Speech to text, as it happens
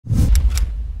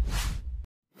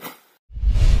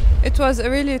It was a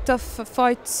really tough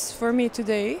fight for me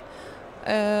today.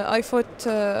 I fought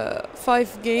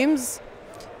 5 games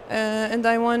and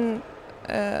I won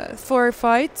 4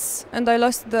 fights and I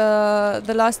lost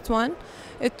the last one.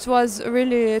 It was a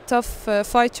really tough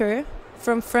fighter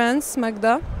from France,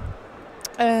 Magda.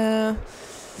 And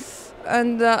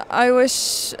I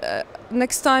wish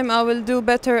next time I will do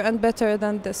better and better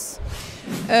than this.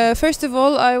 First of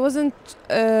all, I wasn't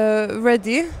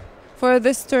ready for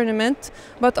this tournament,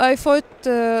 but I fought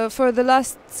for the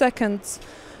last seconds.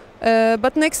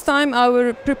 But next time I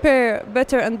will prepare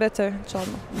better and better,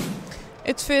 inshallah.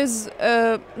 It feels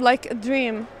like a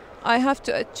dream. I have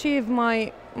to achieve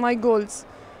my goals.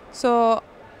 So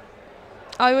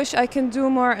I wish I can do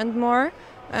more and more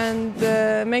and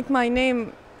make my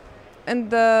name in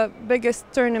the biggest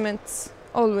tournaments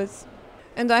always.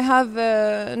 And I have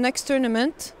next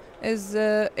tournament is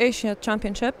Asia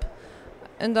Championship,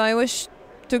 and I wish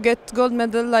to get gold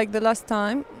medal like the last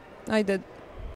time I did.